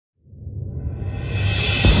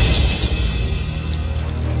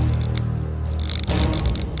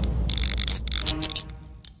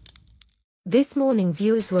This morning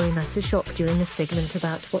viewers were in utter shock during a segment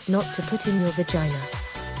about what not to put in your vagina.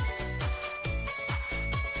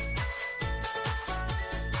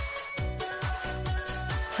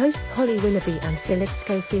 Hosts Holly Willoughby and Philip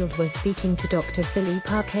Schofield were speaking to Dr. Philly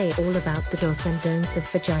Parquet all about the do's and don'ts of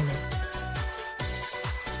vagina.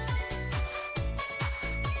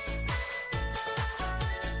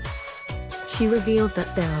 She revealed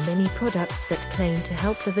that there are many products that claim to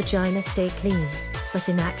help the vagina stay clean, but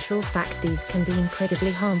in actual fact these can be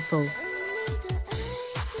incredibly harmful.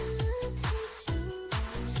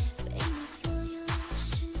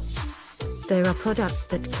 There are products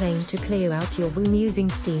that claim to clear out your womb using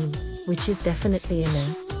steam, which is definitely a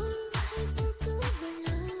no.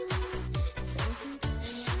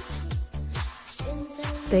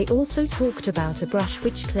 They also talked about a brush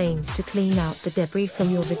which claims to clean out the debris from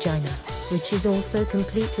your vagina, which is also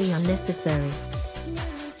completely unnecessary.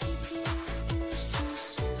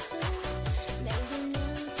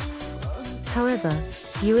 However,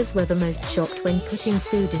 viewers were the most shocked when putting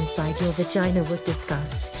food inside your vagina was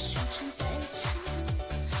discussed.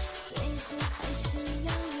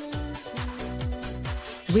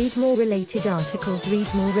 Read more related articles.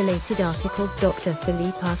 Dr.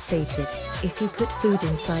 Philly Parquet stated, if you put food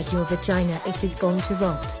inside your vagina it is going to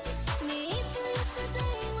rot.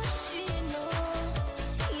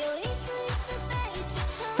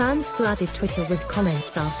 Fans flooded Twitter with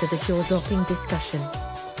comments after the jaw-dropping discussion.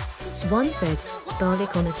 One said,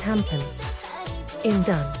 garlic on a tampon.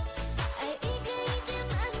 Done.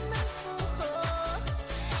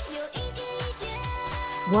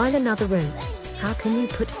 While another wrote, how can you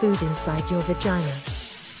put food inside your vagina?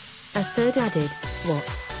 A third added, what?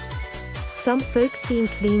 Some folks steam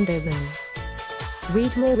clean their rooms.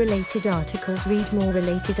 Read more related articles.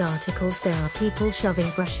 There are people shoving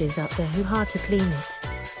brushes up there who hard to clean it.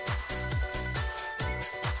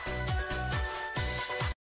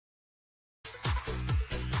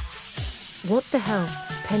 What the hell,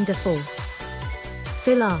 Pender False?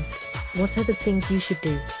 Phil asked, what are the things you should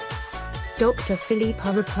do? Dr. Philly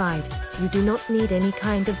Parquet replied, you do not need any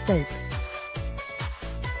kind of soap.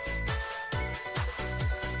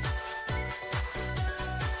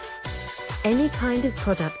 Any kind of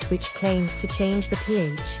product which claims to change the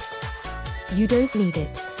pH. You don't need it.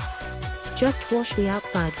 Just wash the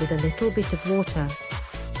outside with a little bit of water.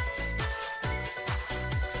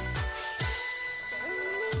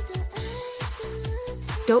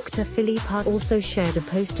 Dr. Philly Parquet also shared a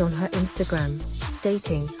post on her Instagram,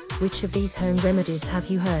 stating, which of these home remedies have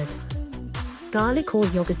you heard? Garlic or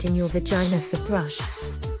yogurt in your vagina for thrush?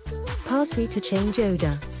 Parsley to change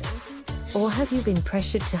odor? Or have you been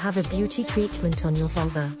pressured to have a beauty treatment on your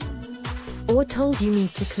vulva? Or told you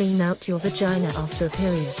need to clean out your vagina after a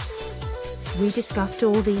period? We discussed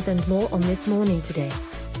all these and more on This Morning Today.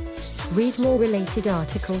 Read more related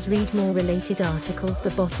articles.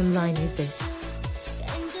 The bottom line is this.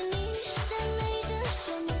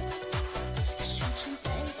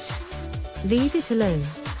 Leave it alone.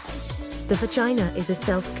 The vagina is a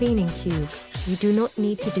self-cleaning tube. You do not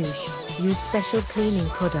need to douche, use special cleaning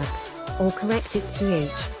products, or correct its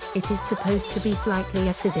pH. It is supposed to be slightly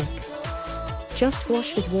acidic. Just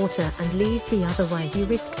wash with water and leave be, otherwise you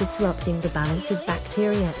risk disrupting the balance of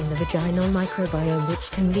bacteria in the vaginal microbiome, which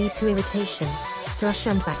can lead to irritation, thrush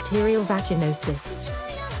and bacterial vaginosis.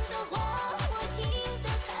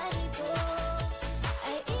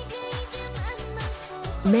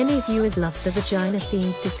 Many viewers loved the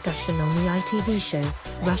vagina-themed discussion on the ITV show,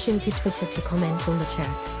 rushing to Twitter to comment on the chat.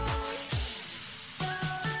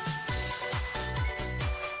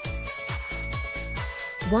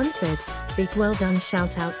 One said, big well done,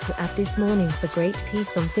 shout out to This Morning for great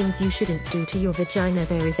piece on things you shouldn't do to your vagina.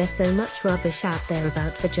 There is so much rubbish out there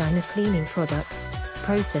about vagina cleaning products,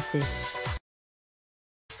 processes.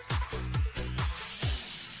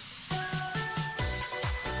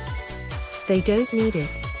 They don't need it,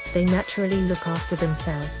 they naturally look after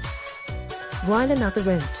themselves. While another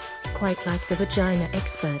wrote, quite like the vagina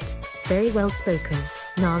expert, very well spoken,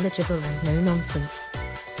 knowledgeable and no nonsense.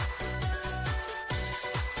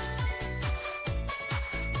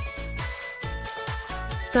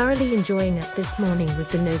 Thoroughly enjoying This Morning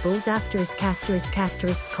with the Nobles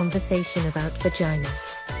 **** conversation about vagina.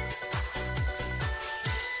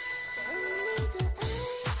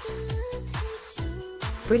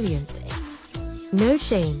 Brilliant. No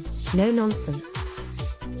shame, no nonsense.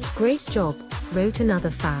 Great job, wrote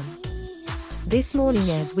another fan. This Morning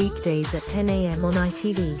airs weekdays at 10 AM on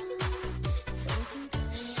ITV.